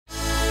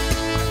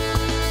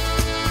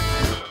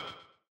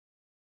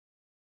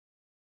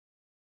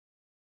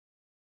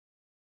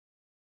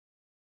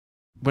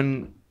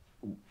when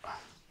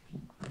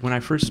I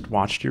first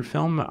watched your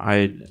film,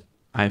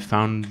 I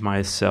found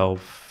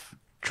myself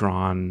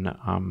drawn,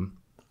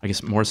 I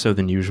guess more so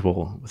than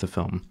usual with the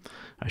film,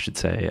 I should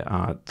say,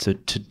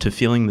 to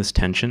feeling this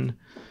tension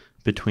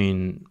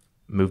between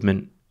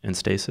movement and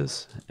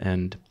stasis.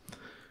 And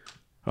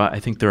I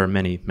think there are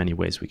many, many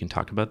ways we can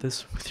talk about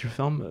this with your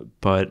film,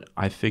 but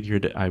I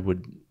figured I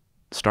would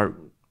start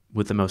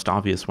with the most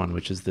obvious one,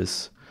 which is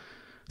this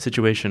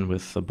situation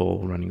with the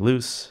bull running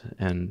loose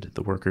and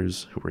the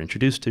workers who we're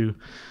introduced to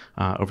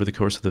over the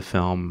course of the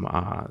film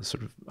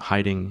sort of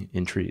hiding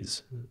in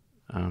trees.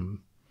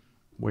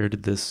 Where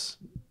did this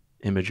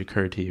image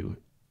occur to you?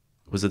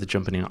 Was it the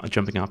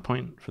jumping off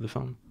point for the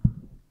film?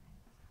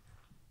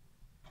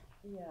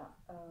 Yeah.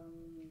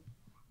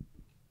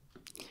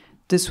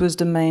 This was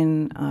the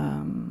main,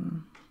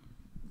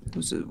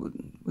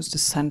 was the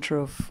center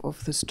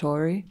of the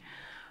story,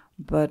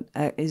 but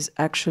is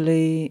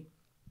actually,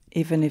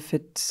 even if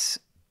it's,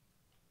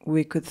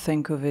 we could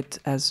think of it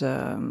as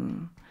a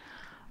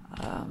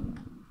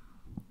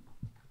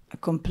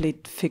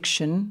complete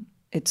fiction,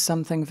 it's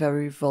something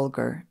very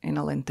vulgar in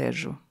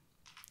Alentejo.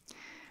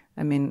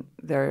 I mean,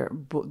 there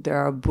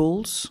are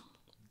bulls,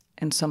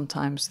 and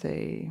sometimes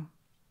they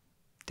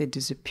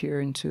disappear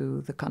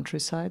into the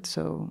countryside.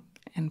 So,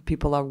 and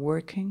people are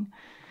working.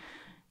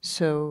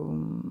 So,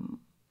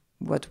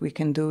 what we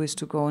can do is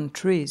to go on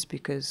trees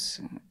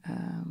because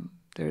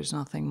there's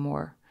nothing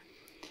more.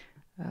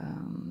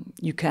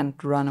 You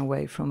can't run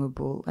away from a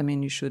bull. I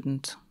mean, you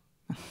shouldn't,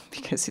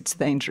 because it's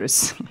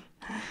dangerous.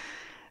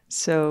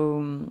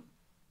 So,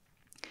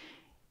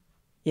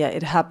 yeah,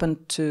 it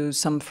happened to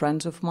some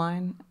friends of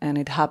mine, and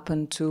it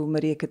happened to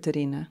Maria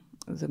Catarina,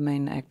 the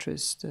main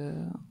actress,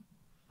 the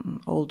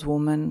old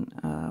woman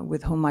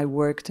with whom I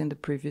worked in the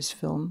previous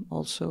film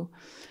also.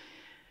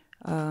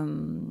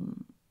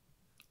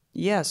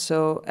 Yeah,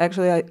 so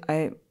actually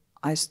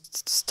I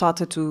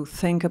started to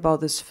think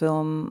about this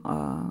film.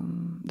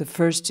 The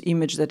first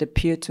image that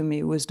appeared to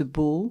me was the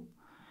bull,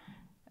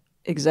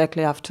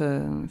 exactly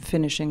after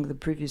finishing the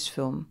previous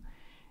film.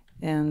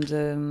 And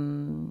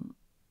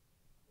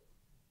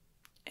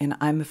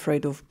I'm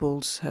afraid of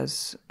bulls,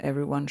 as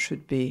everyone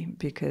should be,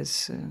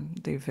 because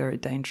they're very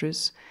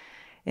dangerous.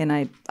 And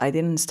I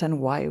didn't understand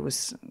why I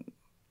was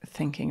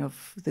thinking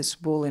of this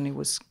bull, and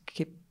it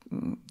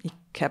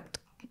kept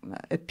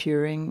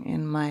appearing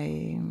in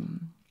my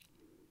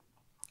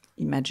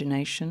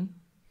imagination.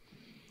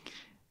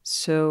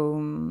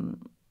 So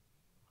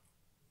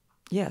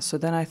yeah, so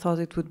then I thought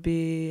it would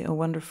be a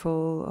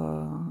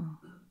wonderful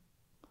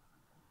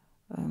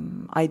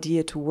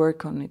idea to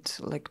work on it,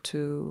 like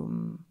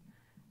to.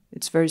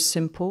 It's very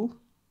simple.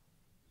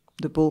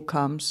 The bull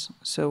comes,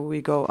 so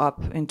we go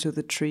up into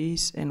the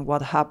trees, and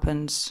what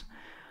happens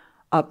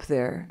up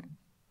there,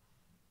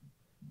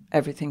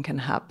 everything can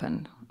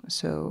happen.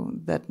 So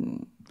that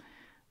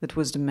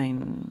was the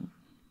main,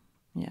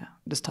 yeah,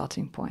 the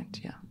starting point,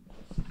 yeah.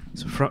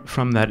 So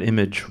from that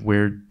image,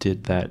 where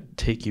did that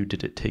take you?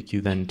 Did it take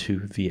you then to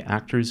the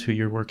actors who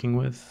you're working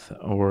with,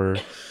 or,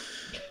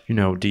 you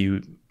know,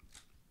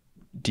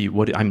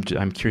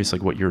 I'm curious,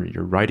 like, what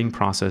your writing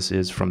process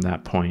is from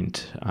that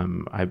point.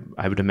 I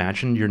would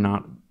imagine you're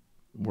not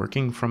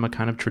working from a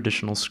kind of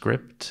traditional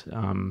script,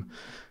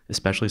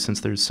 especially since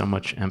there's so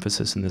much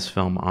emphasis in this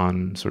film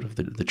on sort of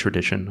the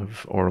tradition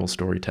of oral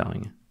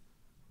storytelling.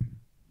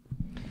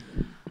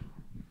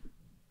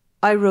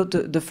 I wrote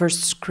the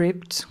first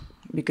script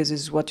because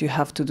it's what you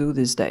have to do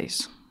these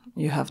days.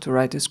 You have to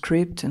write a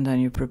script, and then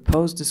you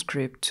propose the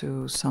script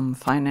to some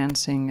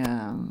financing,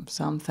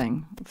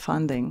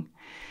 funding.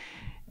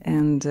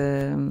 And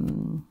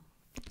then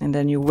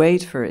you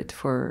wait for it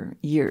for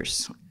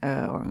years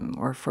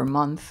or for a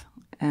month,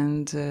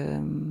 and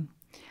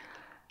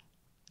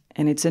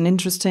it's an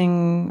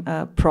interesting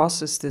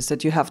process. This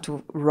that you have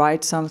to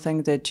write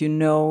something that you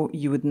know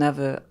you would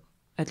never,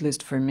 at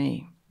least for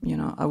me, you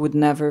know, I would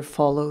never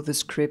follow the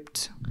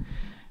script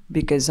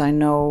because I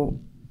know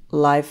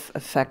life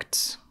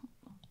affects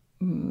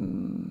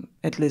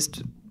at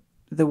least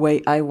the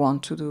way I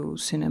want to do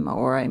cinema,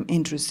 or I'm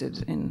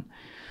interested in.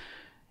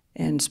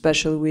 And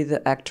especially with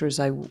the actors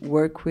I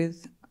work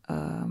with,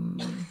 I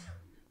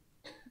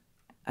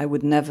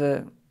would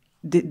never.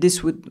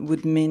 This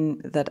would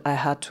mean that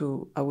I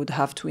would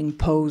have to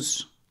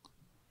impose,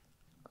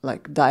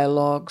 like,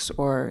 dialogues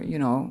or, you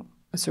know,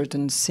 a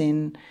certain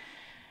scene.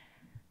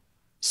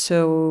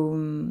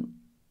 So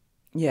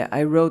yeah,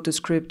 I wrote the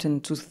script in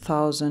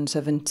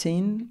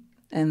 2017,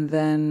 and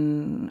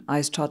then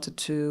I started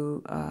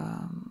to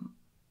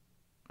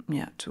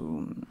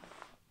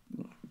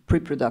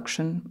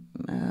pre-production,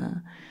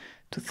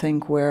 to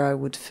think where I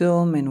would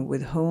film and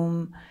with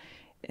whom,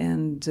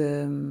 and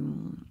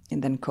then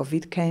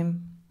COVID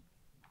came,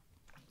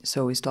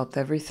 so we stopped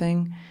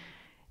everything,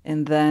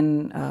 and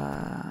then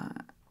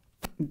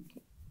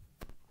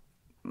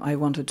I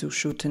wanted to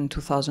shoot in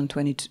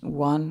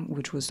 2021,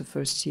 which was the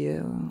first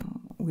year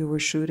we were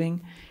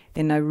shooting,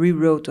 and I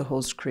rewrote the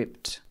whole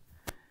script,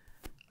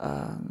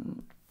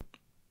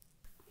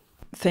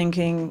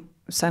 thinking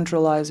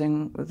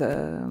centralizing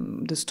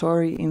the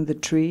story in the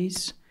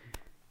trees,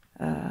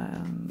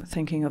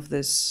 thinking of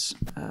this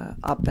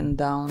up and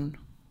down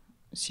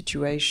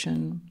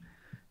situation,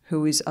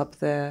 who is up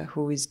there,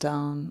 who is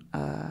down,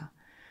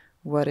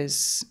 what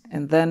is,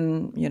 and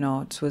then, you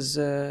know, it was,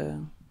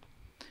 and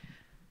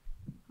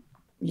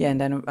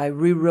then I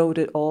rewrote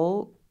it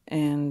all,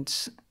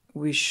 and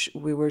we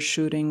were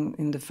shooting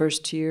in the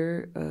first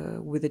year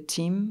with a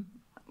team,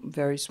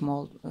 very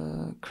small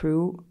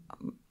crew,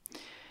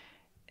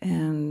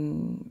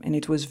 and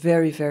it was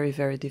very, very,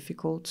 very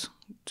difficult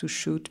to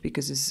shoot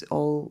because it's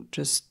all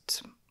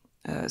just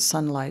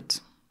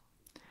sunlight.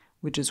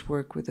 We just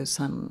work with the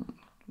sun,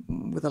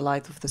 with the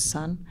light of the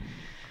sun,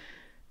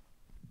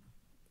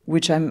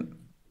 which I'm,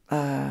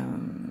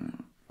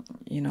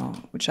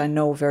 which I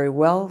know very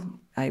well.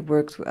 I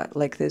worked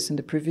like this in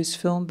the previous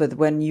film, but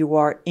when you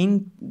are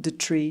in the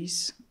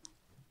trees,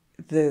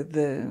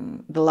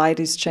 the light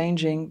is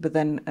changing, but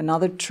then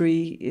another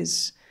tree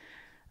is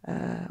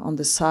on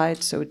the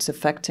side, so it's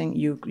affecting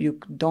you. You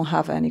don't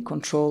have any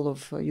control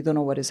of. You don't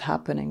know what is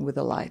happening with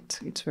the light.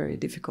 It's very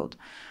difficult.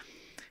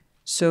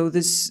 So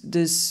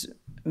this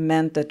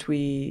meant that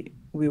we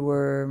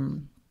were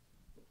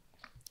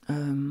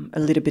a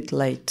little bit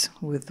late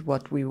with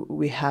what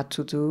we had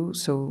to do.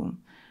 So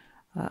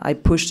I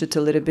pushed it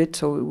a little bit.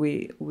 So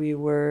we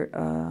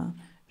were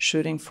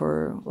shooting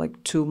for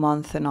like 2.5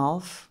 months,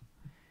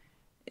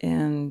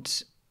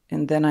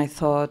 and then I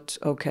thought,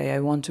 okay, I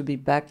want to be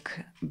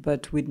back,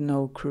 but with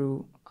no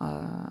crew.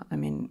 I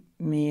mean,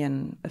 me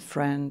and a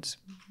friend,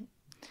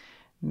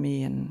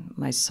 me and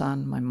my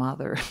son, my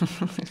mother,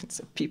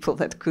 it's people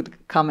that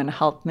could come and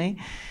help me.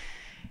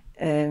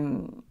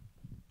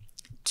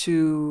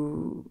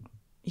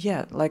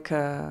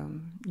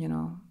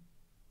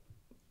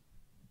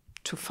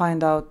 To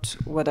find out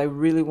what I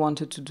really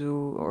wanted to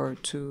do, or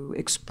to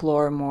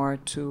explore more,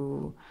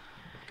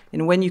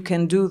 and when you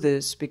can do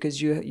this,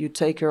 because you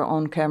take your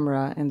own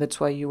camera, and that's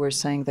why you were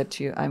saying that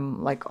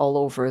I'm like all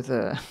over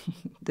the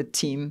the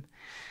team.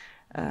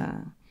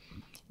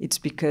 It's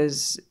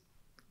because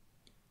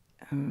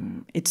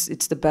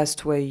it's the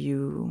best way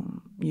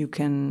you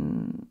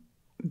can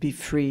be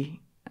free.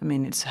 I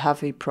mean, it's a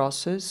heavy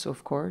process,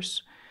 of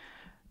course,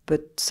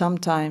 but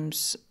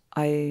sometimes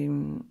I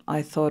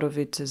thought of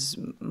it as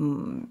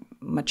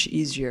much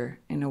easier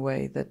in a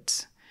way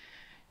that,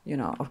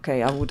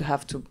 okay, I would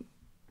have to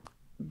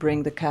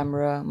bring the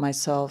camera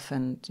myself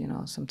and,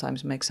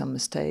 sometimes make some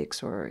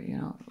mistakes, or,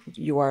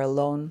 you are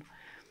alone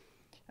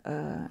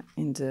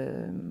in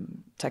the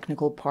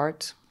technical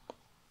part.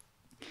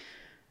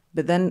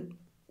 But then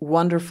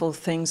wonderful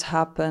things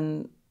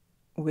happen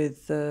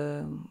with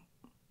the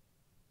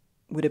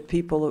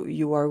people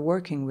you are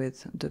working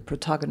with, the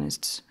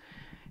protagonists,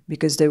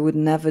 because they would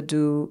never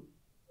do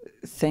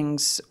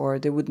things, or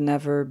they would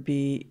never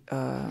be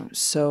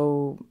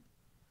so,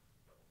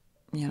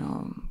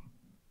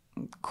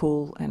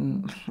 cool,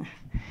 and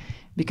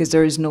because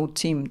there is no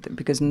team,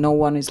 because no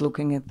one is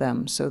looking at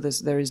them. So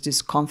there is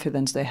this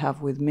confidence they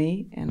have with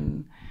me,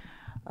 and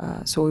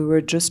so we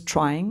were just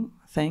trying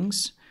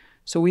things.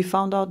 So we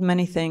found out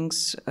many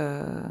things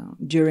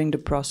during the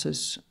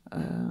process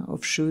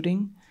of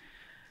shooting.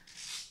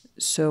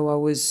 So I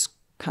was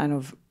kind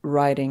of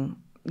writing,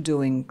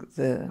 doing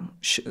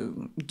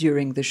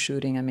during the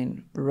shooting, I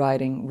mean,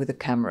 writing with a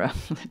camera,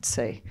 let's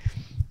say.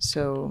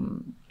 So.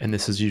 And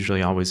this is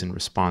usually always in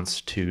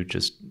response to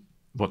just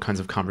what kinds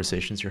of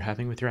conversations you're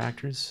having with your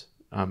actors.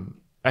 Well,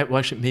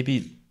 actually,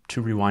 maybe to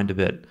rewind a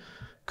bit,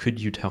 could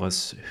you tell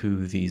us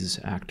who these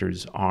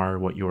actors are,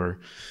 what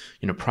your,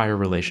 prior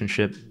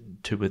relationship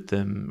with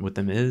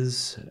them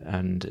is,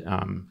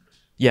 and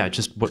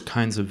just what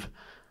kinds of.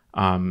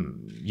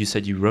 You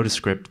said you wrote a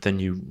script, then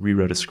you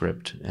rewrote a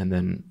script, and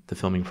then the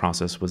filming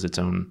process was its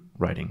own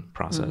writing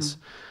process.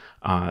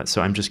 Mm-hmm.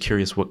 So I'm just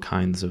curious what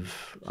kinds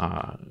of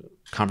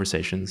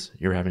conversations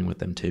you're having with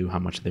them too, how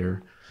much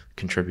they're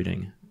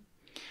contributing.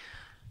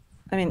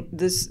 I mean,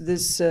 let's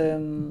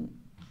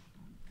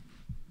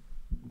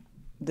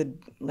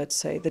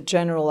say the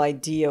general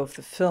idea of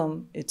the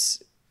film,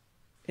 it's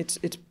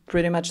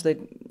pretty much that,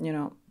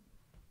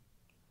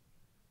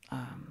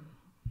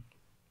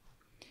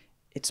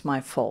 it's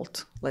my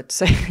fault, let's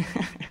say.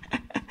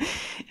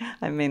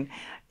 I mean,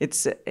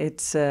 it's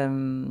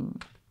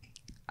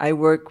I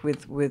work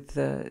with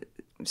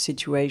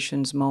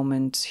situations,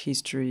 moments,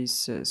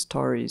 histories,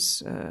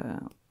 stories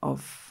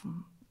of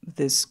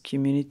this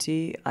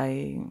community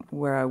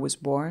where I was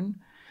born,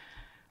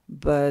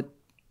 but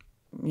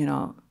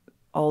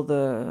all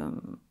the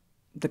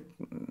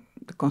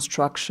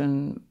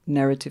construction,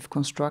 narrative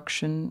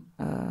construction,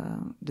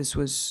 this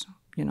was,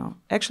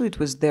 actually it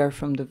was there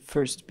from the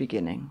first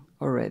beginning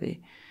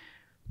already,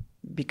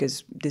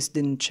 because this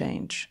didn't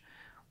change.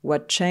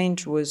 What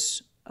changed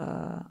was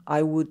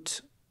I would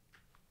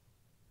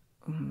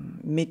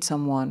meet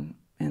someone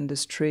in the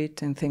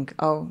street and think,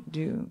 oh,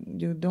 you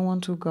don't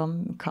want to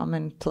come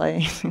and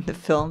play in the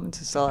film?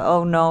 It's like,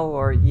 oh no,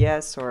 or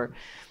yes, or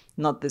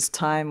not this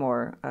time,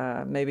 or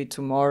maybe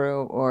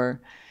tomorrow, or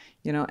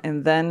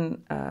and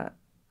then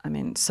I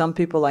mean, some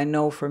people I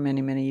know for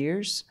many, many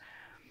years.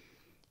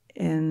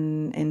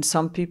 And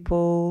some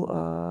people,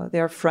 they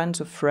are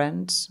friends of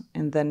friends,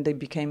 and then they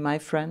became my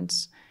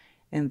friends.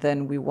 And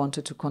then we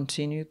wanted to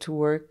continue to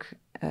work.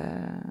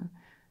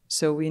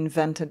 So we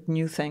invented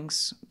new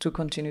things to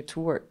continue to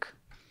work.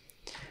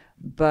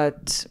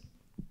 But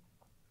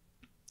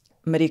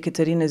Maria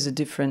Catarina is a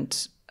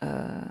different,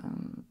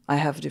 I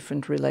have a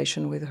different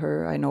relation with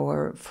her. I know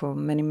her for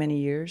many, many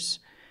years.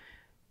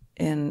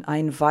 And I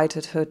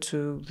invited her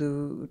to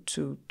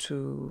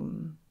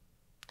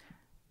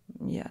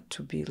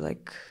be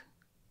like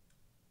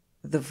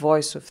the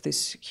voice of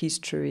this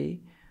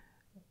history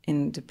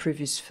in the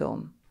previous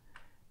film.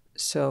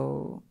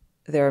 So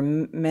there are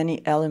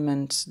many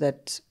elements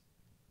that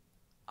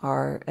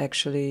are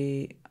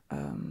actually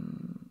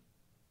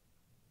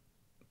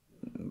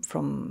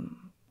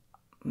from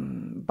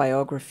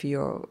biography,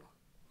 or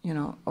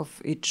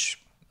of each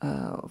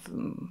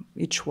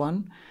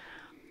one,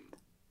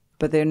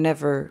 but they're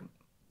never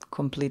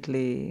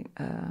completely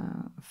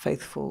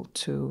faithful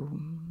to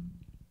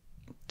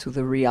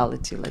the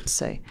reality, let's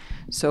say.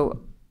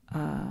 So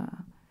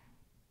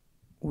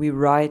we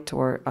write,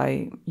 or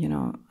I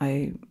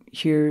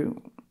hear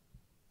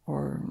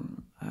or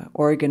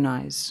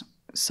organize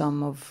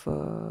some of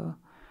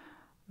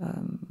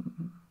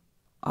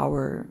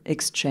our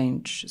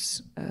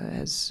exchanges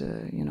as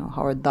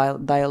our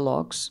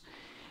dialogues,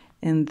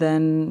 and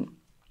then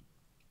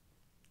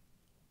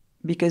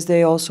because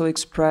they also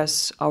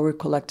express our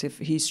collective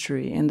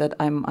history, and that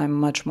I'm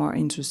much more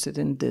interested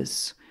in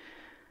this.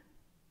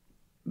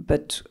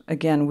 But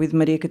again, with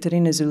Maria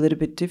Catarina is a little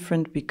bit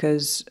different,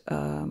 because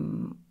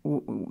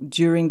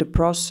during the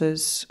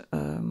process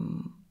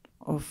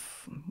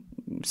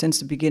since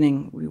the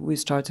beginning, we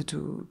started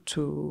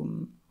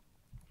to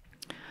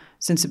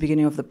since the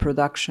beginning of the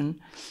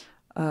production,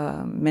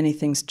 many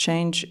things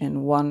change,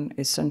 and one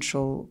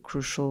essential,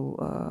 crucial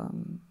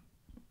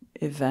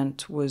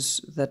event was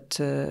that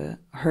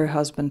her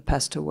husband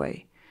passed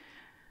away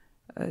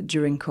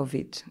during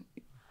COVID.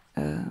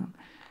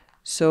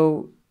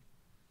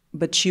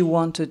 But she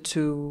wanted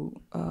to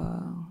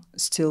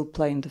still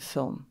play in the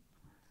film.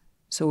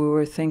 So we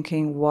were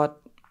thinking,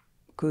 what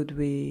could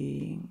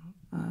we,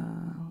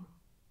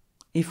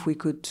 if we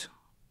could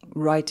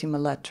write him a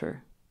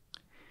letter.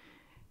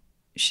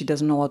 She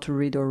doesn't know how to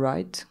read or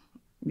write,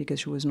 because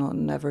she was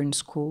never in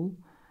school.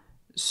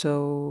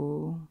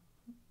 So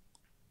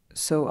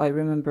I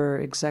remember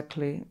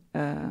exactly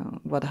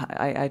what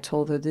I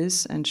told her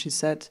this, and she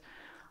said,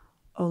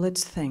 "Oh,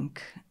 let's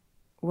think.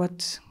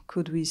 What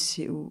could we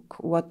see?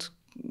 What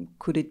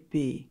could it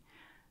be?"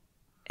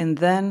 And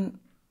then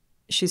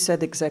she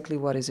said exactly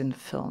what is in the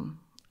film.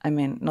 I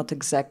mean, not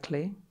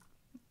exactly,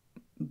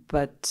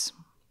 but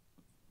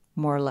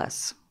more or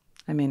less.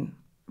 I mean,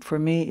 for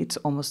me, it's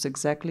almost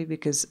exactly,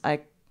 because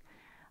I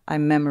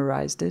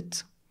memorized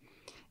it,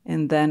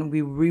 and then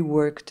we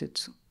reworked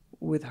it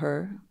with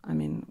her. I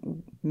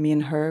mean, me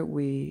and her,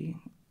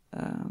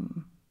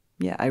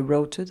 I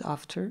wrote it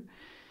after,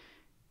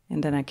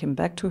 and then I came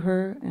back to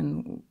her,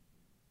 and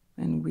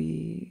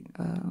we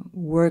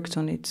worked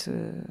on it.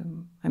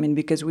 I mean,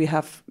 because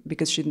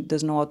she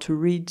doesn't know how to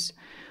read,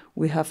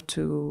 we have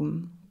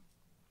to.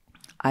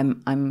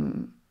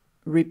 I'm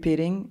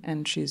repeating,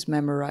 and she's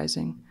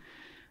memorizing.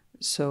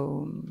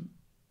 So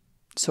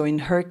in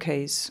her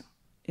case,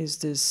 is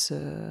this,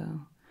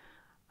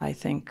 I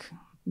think,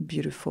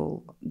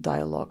 beautiful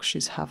dialogue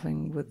she's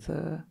having with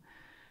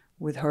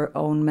her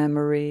own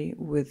memory,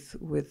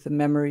 with the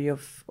memory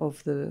of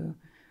the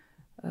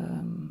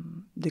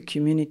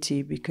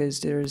community, because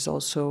there is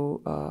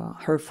also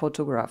her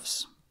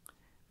photographs,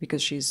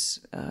 because she's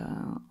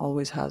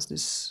always has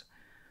these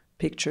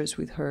pictures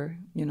with her,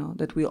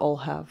 that we all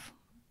have.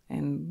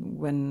 And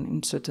when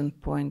in certain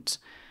point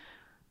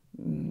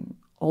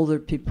older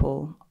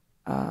people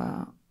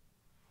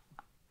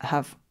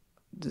have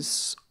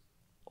this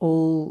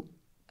whole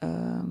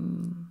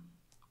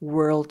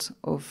world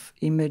of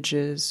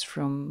images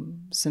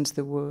since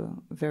they were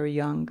very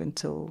young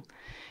until,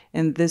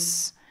 and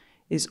this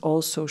is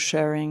also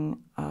sharing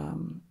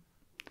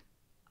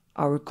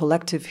our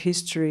collective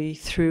history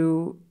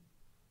through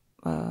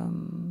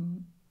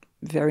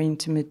very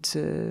intimate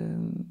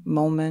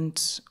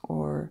moments,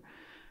 or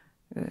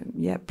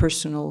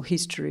personal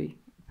history.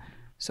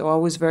 So I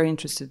was very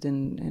interested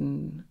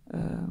in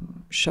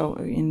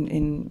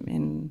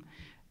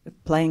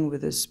playing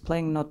with this,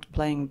 not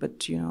playing,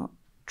 but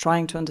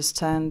trying to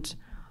understand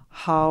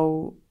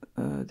how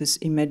this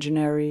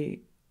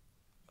imaginary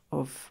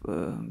of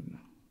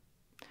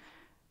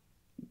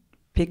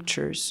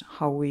pictures,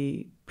 how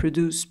we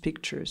produce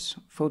pictures,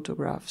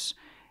 photographs,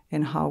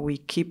 and how we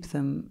keep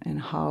them,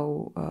 and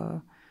how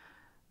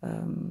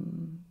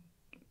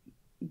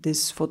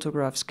these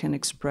photographs can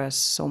express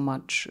so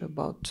much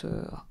about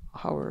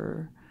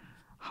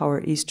our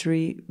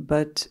history,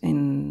 but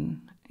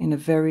in a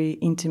very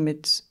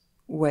intimate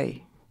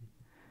way,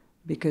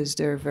 because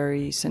they're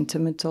very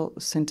sentimental,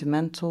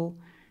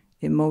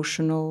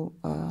 emotional,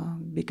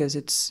 because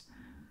it's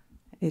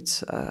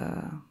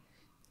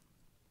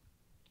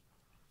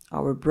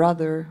our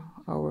brother,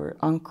 our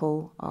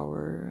uncle,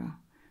 our,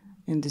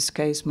 in this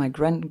case, my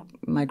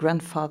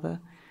grandfather,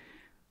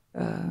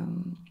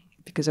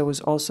 because I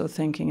was also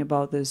thinking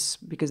about this,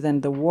 because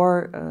then the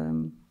war,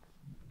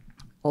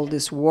 all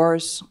these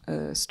wars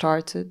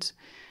started,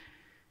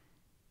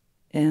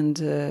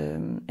 and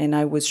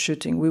I was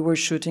shooting. We were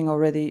shooting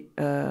already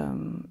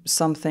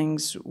some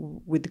things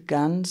with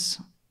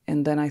guns,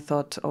 and then I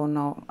thought, oh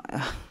no,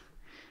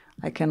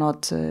 I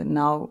cannot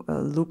now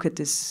look at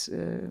this.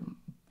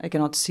 I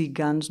cannot see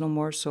guns no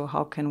more. So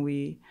how can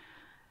we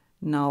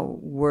now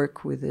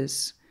work with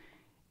this?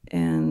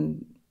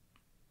 And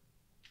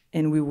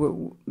we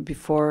were,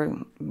 before,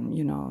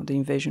 you know, the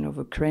invasion of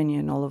Ukraine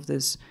and all of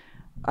this,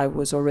 I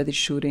was already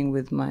shooting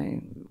with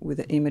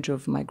the image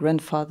of my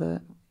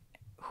grandfather,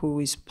 who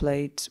is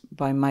played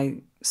by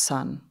my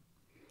son.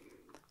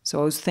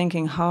 So I was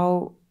thinking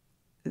how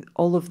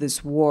all of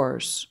these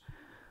wars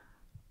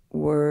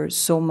were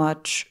so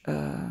much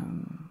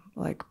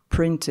like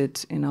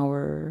printed in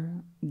our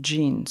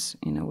genes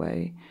in a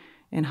way,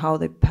 and how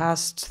they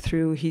passed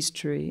through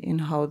history,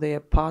 and how they are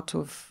part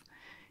of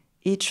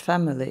each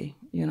family,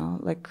 you know,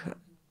 like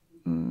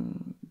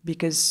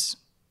because,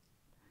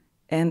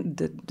 and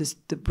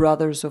the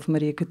brothers of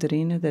Maria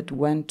Catarina that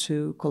went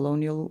to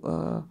colonial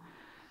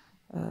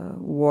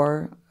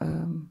war.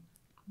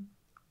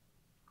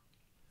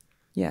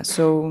 Yeah,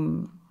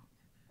 so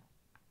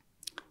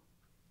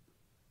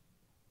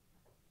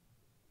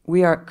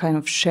we are kind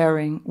of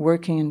sharing,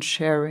 working and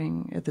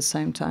sharing at the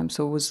same time.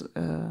 So it was,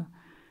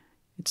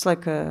 it's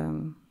like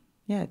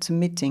it's a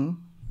meeting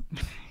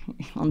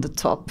on the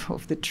top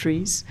of the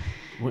trees.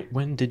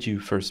 When did you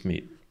first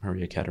meet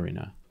Maria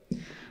Catarina?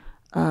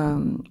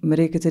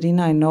 Maria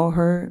Catarina, I know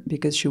her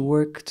because she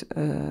worked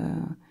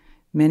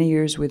many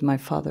years with my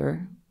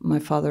father. My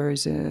father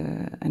is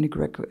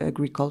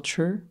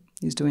agriculture.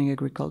 He's doing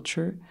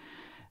agriculture.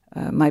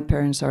 My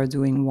parents are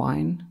doing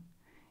wine.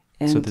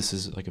 And so this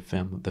is like the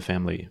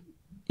family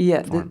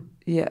farm?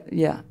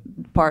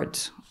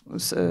 Part.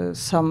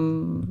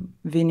 Some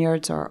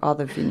vineyards are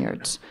other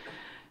vineyards.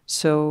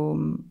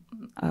 So,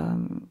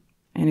 and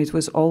it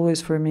was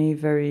always for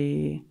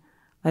me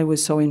I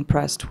was so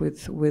impressed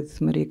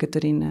with Maria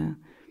Catarina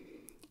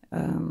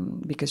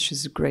because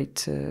she's a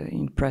great,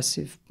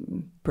 impressive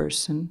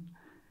person.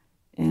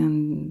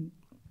 And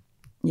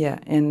yeah,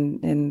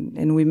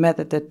 and we met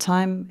at that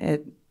time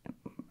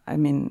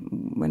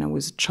when I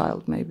was a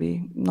child,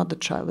 maybe not a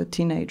child, a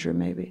teenager,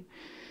 maybe.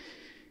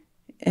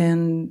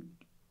 And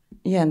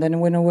yeah, and then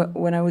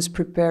when I was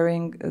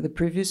preparing the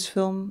previous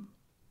film,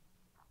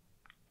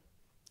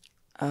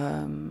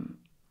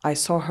 I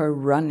saw her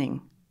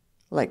running,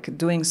 like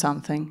doing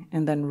something,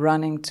 and then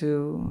running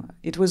to.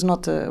 It was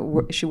not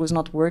she was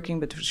not working,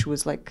 but she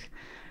was like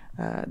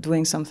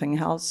doing something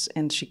else,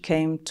 and she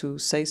came to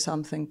say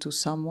something to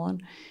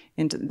someone,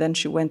 and then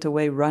she went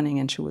away running,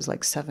 and she was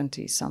like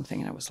 70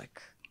 something, and I was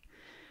like,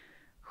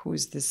 who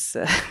is this?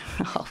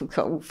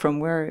 From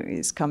where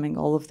is coming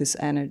all of this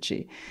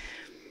energy?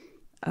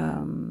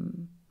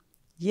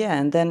 Yeah,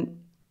 and then,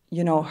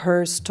 you know,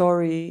 her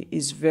story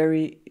is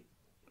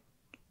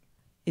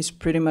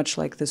pretty much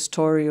like the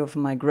story of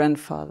my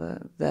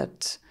grandfather,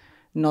 that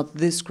not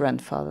this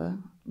grandfather,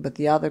 but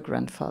the other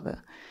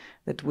grandfather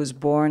that was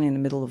born in the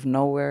middle of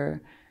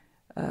nowhere,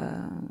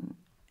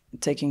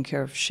 taking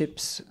care of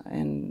ships,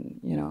 and,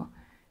 you know,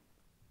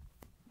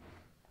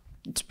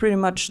 it's pretty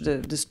much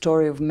the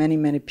story of many,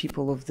 many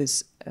people of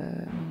this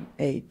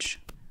age.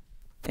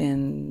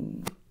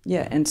 And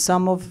yeah, and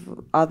some of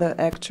other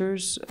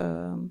actors,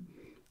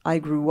 I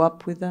grew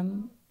up with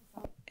them,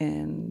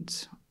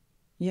 and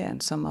yeah,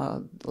 and some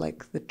are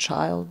like the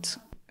child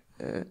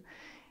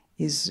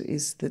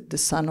is the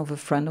son of a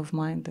friend of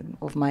mine,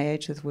 of my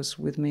age, that was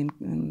with me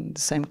in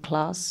the same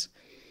class.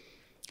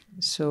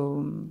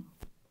 So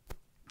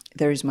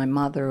there is my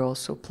mother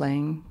also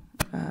playing.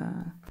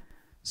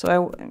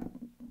 So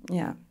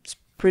it's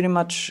pretty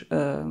much.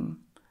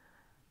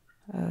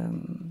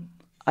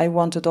 I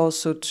wanted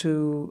also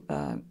to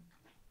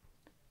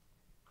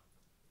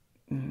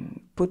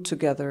put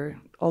together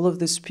all of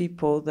these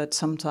people that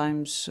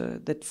sometimes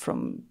that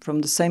from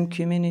the same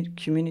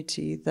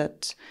community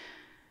that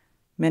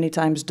many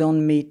times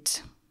don't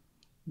meet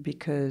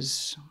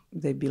because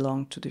they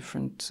belong to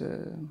different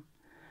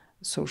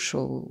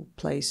social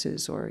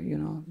places, or, you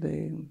know,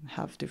 they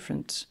have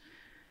different.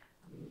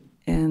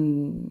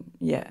 And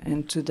yeah,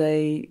 and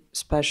today,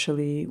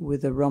 especially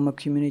with the Roma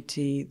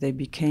community, they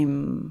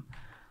became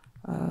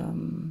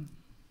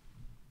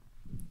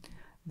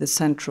the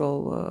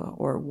central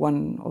or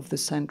one of the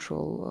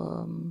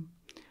central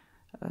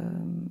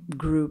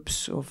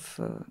groups of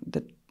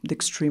that the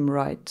extreme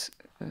right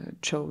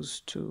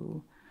chose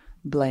to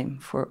blame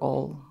for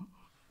all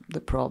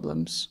the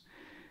problems,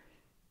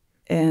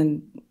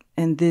 and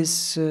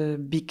this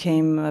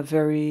became a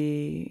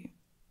very.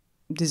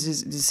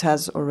 This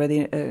has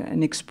already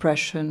an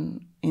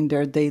expression in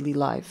their daily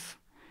life,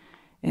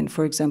 and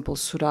for example,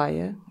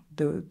 Soraya,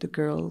 the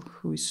girl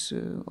who is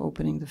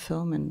opening the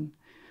film, and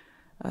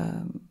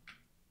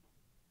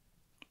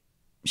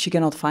she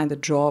cannot find a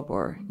job,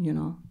 or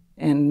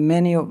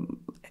and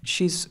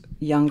she's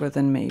younger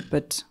than me,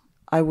 but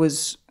I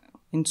was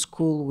in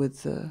school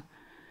with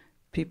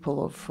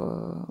people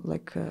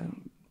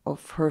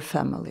of her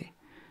family.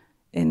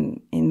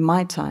 In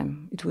my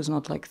time, it was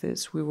not like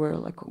this.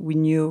 We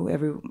knew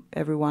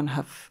everyone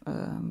have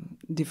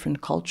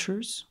different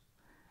cultures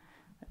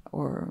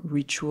or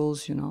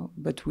rituals,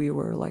 but we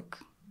were like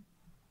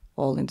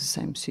all in the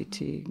same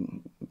city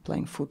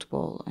playing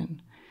football,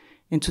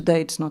 and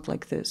today it's not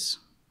like this.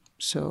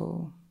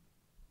 So,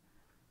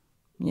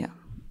 yeah.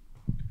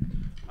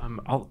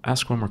 I'll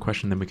ask one more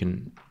question, then we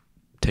can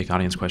take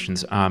audience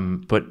questions.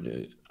 But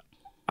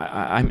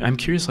I'm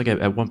curious, like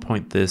at one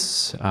point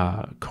this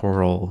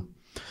choral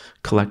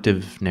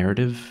collective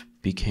narrative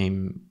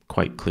became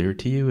quite clear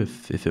to you,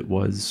 if it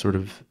was sort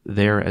of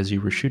there as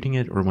you were shooting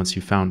it, or once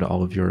you found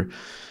all of your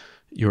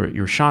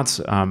shots,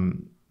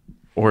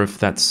 or if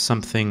that's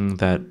something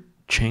that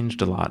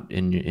changed a lot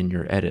in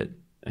your edit.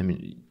 I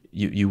mean,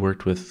 you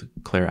worked with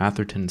Claire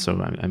Atherton, so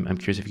I'm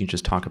curious if you can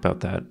just talk about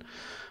that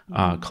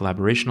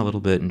collaboration a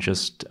little bit, and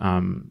just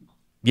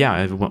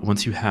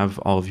once you have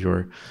all of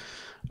your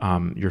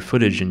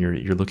footage and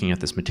you're looking at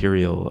this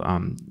material,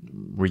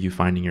 were you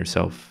finding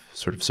yourself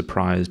sort of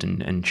surprised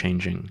and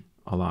changing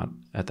a lot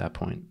at that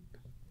point?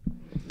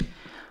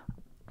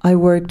 I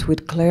worked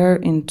with Claire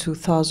in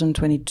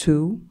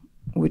 2022,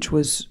 which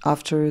was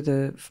after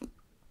the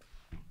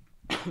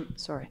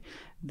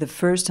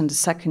first and the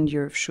second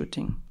year of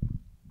shooting.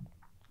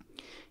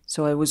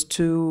 So I was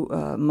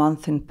 2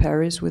 months in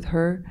Paris with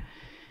her,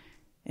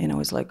 and I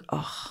was like,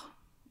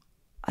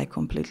 I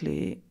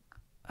completely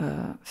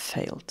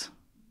failed.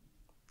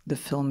 The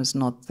film is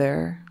not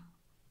there,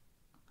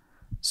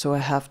 so I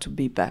have to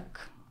be back,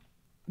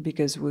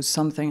 because it was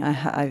something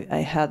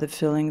I had the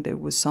feeling there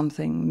was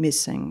something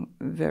missing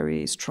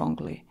very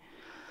strongly.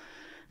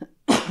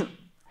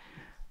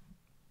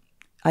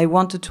 I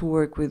wanted to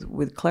work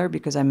with Claire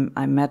because I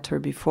met her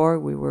before.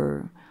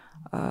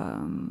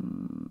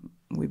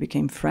 We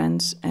became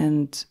friends,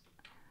 and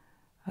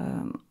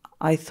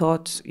I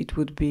thought it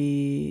would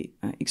be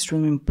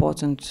extremely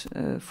important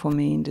for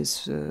me in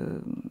this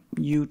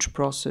huge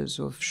process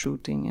of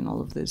shooting and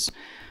all of this,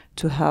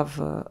 to have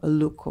a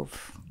look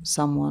of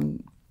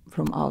someone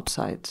from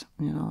outside,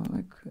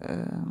 like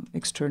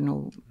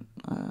external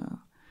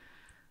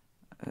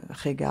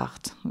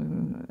regard,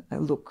 a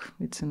look.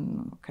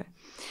 Okay.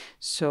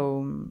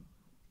 So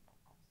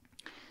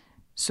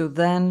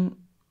then,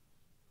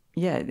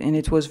 yeah, and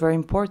it was very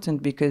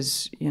important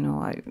because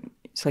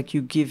it's like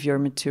you give your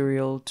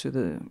material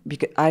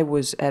because I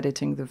was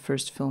editing the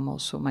first film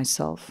also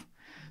myself.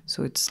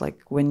 So it's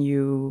like when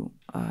you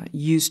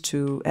used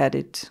to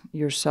edit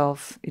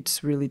yourself,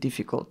 it's really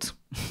difficult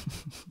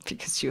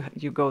because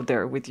you go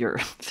there with your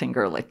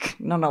finger like,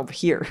 no,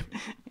 here.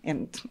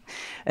 And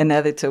an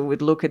editor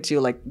would look at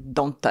you like,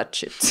 don't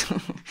touch it.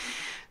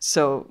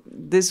 So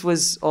this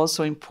was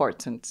also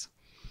important.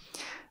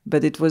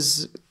 But it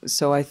was,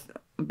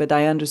 but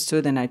I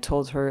understood, and I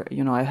told her,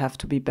 I have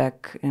to be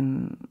back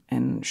and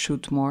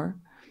shoot more.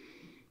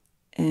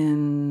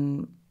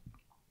 And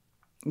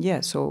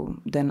yeah, so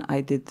then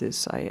I did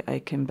this.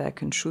 I came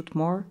back and shoot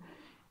more,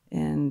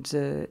 and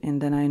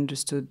then I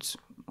understood,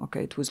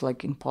 okay, it was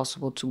like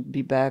impossible to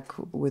be back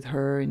with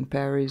her in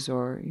Paris,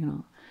 or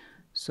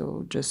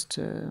so just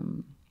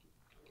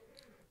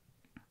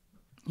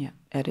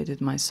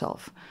edited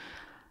myself.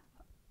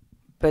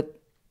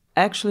 But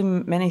actually,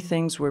 many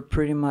things were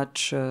pretty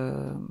much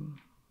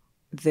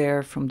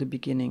there from the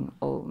beginning.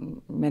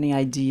 Many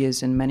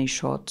ideas and many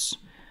shots,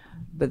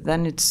 but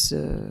then it's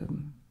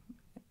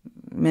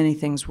many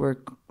things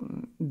were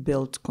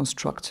built,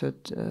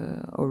 constructed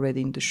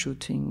already in the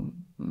shooting.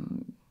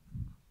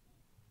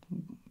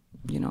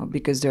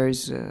 Because there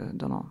is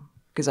don't know,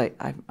 because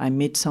I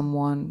meet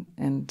someone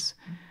and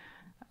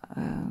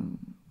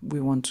we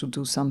want to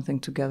do something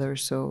together.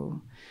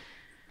 So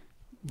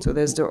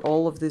there's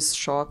all of these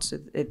shots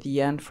at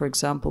the end, for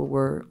example,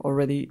 were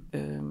already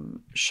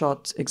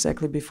shot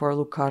exactly before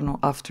Locarno,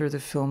 after the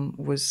film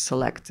was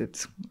selected.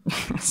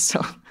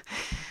 So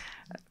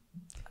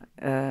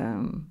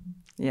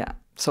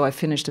so I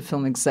finished the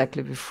film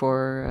exactly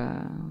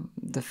before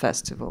the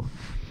festival.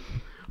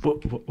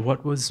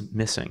 What was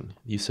missing?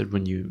 You said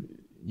when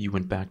you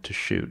went back to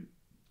shoot.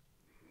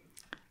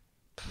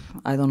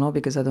 I don't know,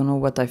 because I don't know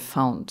what I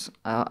found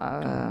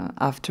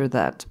after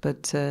that.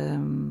 But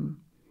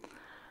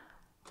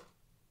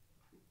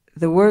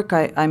the work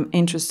I'm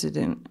interested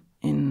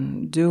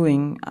in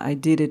doing, I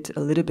did it a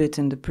little bit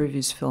in the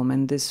previous film,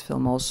 and this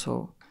film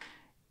also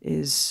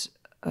is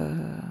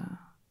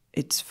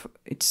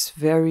it's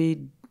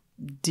very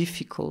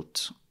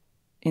difficult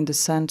in the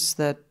sense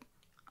that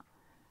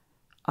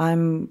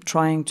I'm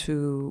trying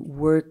to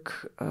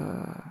work,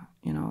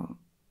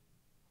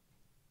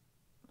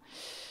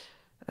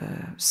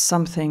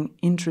 something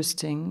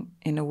interesting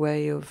in a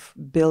way of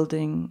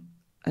building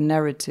a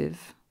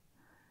narrative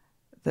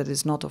that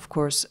is not, of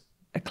course,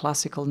 a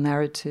classical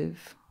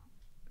narrative,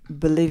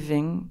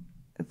 believing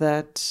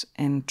that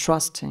and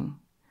trusting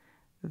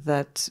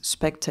that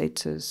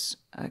spectators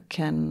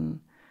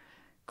can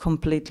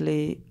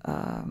completely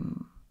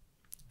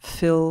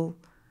feel,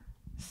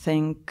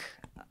 think,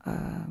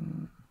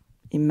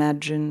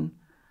 imagine,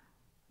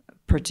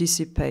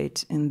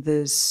 participate in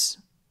this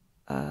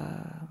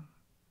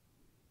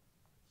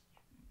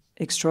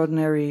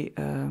extraordinary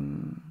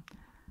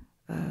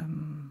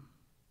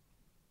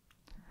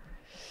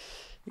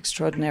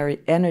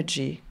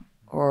energy,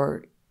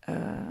 or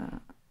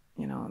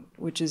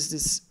which is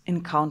this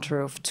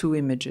encounter of two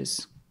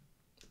images.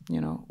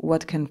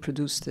 What can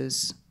produce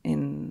this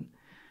in?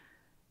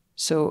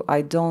 So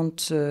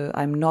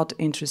I'm not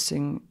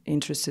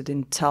interested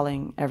in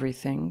telling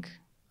everything.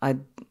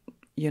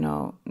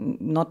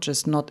 Not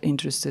just not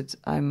interested.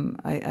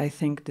 I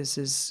think this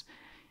is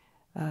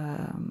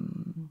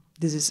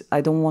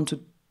I don't want to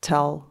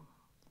tell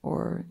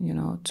or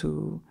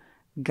to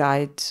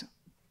guide.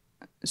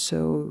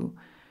 So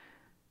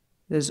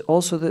there's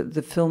also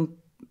the film.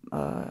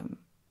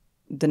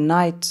 The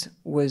night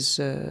was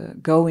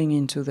going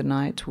into the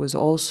night was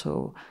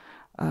also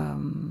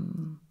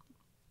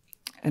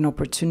an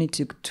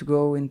opportunity to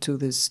go into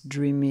this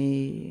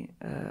dreamy,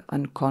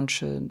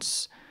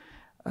 unconscious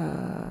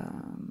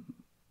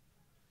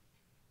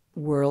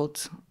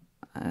world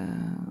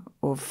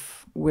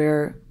of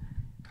where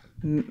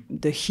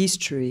the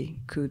history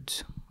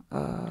could,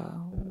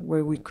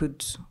 where we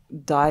could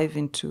dive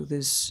into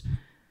this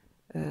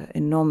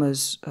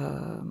enormous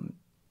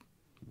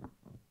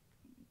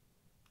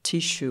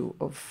tissue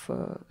of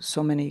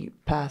so many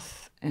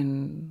paths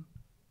and,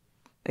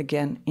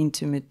 again,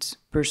 intimate,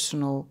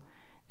 personal,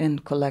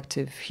 and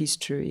collective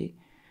history,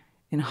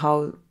 and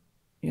how,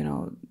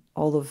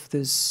 all of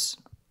this,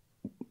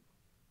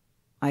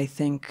 I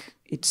think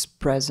it's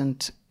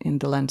present in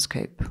the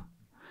landscape.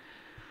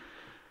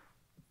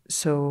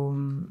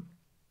 So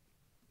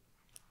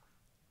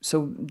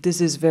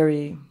this is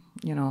very,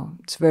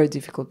 it's very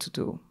difficult to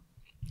do.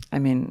 I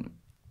mean,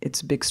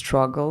 it's a big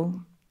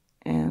struggle,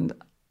 and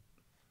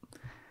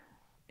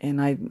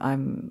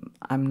I'm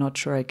not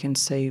sure I can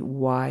say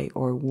why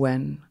or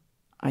when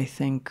I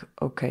think,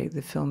 okay,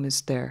 the film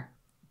is there.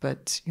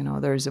 But,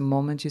 there is a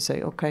moment you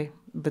say, okay,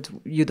 but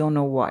you don't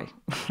know why.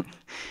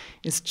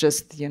 It's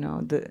just,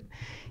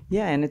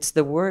 and it's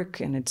the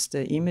work, and it's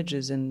the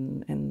images,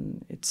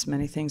 and it's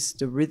many things,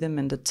 the rhythm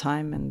and the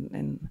time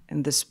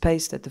and the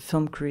space that the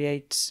film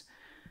creates,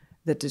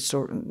 that it's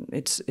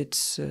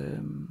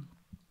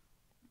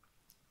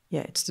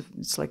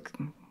like,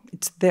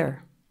 it's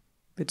there.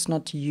 It's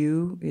not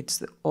you,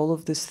 it's all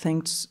of these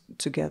things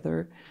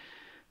together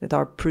that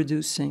are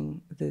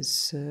producing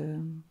this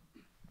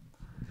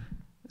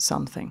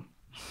something.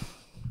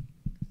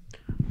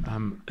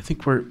 I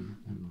think we're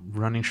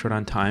running short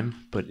on time,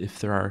 but if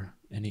there are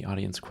any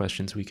audience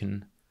questions, we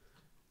can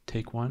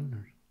take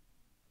one.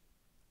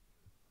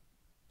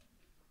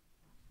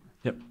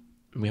 Yep,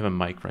 we have a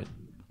mic, right?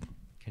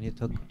 Can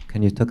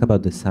you talk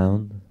about the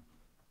sound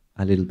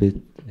a little bit?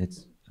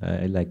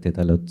 I liked it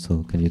a lot,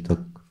 so can you talk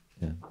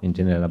in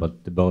general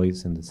about the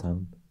voice and the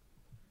sound?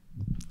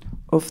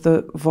 Of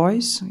the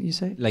voice, you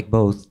say? Like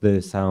both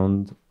the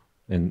sound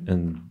and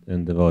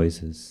the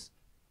voices.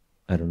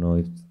 I don't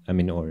know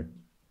or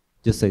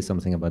just say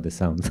something about the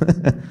sound.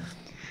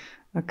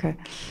 Okay.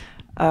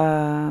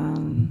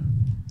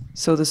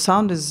 So the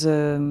sound is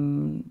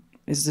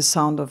the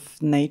sound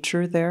of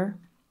nature there.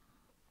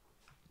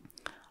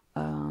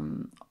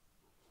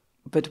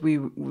 But we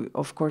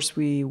of course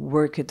we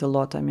work it a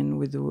lot. I mean,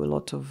 we do a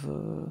lot of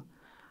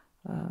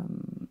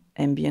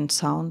ambient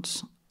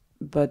sounds,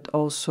 but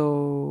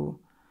also,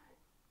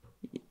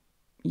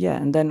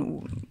 and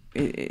then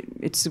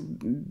it's a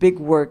big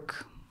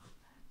work,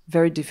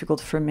 very difficult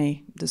for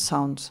me, the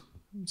sound.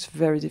 It's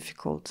very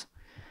difficult,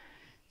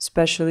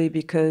 especially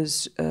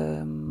because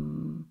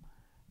in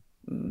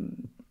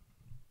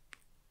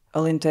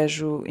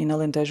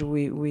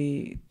Alentejo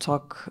we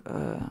talk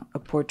a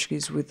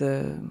Portuguese with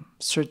a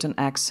certain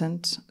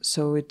accent,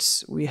 so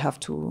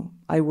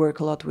I work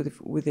a lot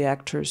with the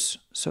actors.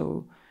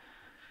 So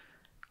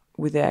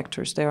with the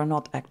actors, they are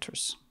not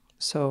actors,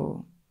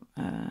 so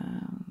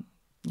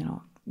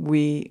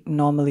we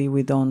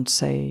don't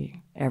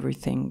say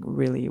everything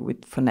really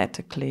with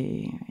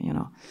phonetically,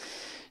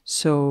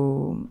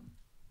 so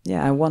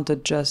I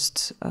wanted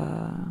just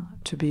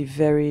to be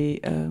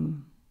very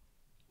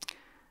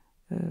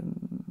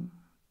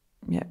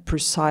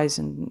precise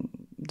and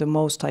the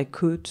most I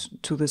could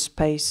to the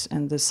space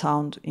and the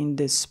sound in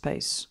this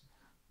space.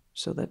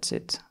 So that's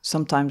it.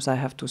 Sometimes I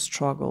have to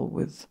struggle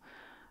with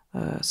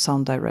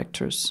sound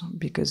directors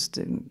because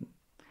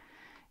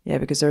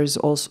there is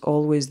also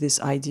always this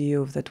idea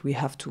of that we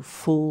have to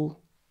fill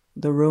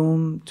the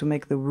room to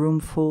make the room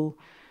full,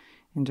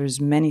 and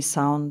there's many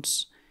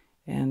sounds,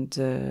 and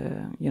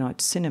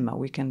it's cinema,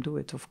 we can do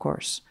it, of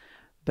course,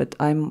 but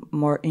I'm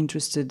more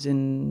interested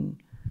in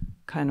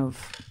kind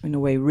of, in a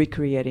way,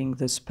 recreating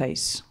the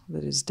space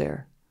that is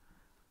there.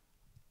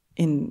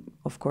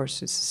 Of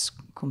course, it's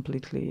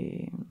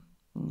completely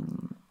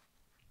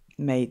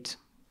made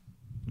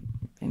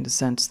in the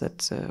sense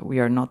that we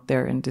are not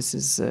there and this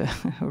is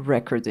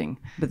recording.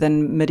 But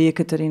then Maria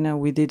Catarina,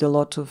 we did a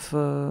lot of,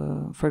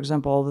 for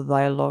example, all the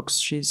dialogues,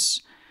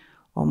 she's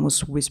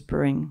almost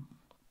whispering.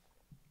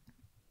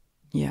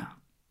 Yeah,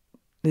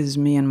 this is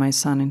me and my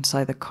son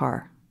inside the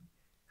car.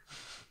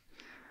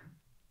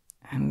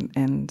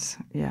 And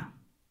yeah.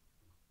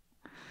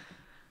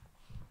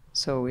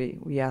 So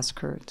we ask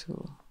her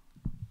to,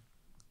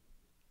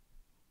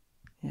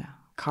 yeah,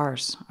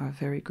 cars are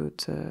very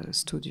good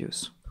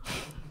studios.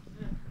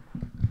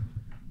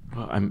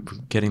 Well, I'm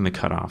getting the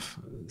cutoff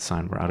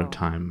sign. We're out of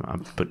time.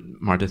 But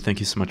Marta, thank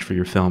you so much for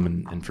your film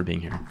and for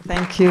being here.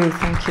 Thank you.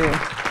 Thank you.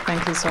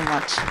 Thank you so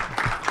much.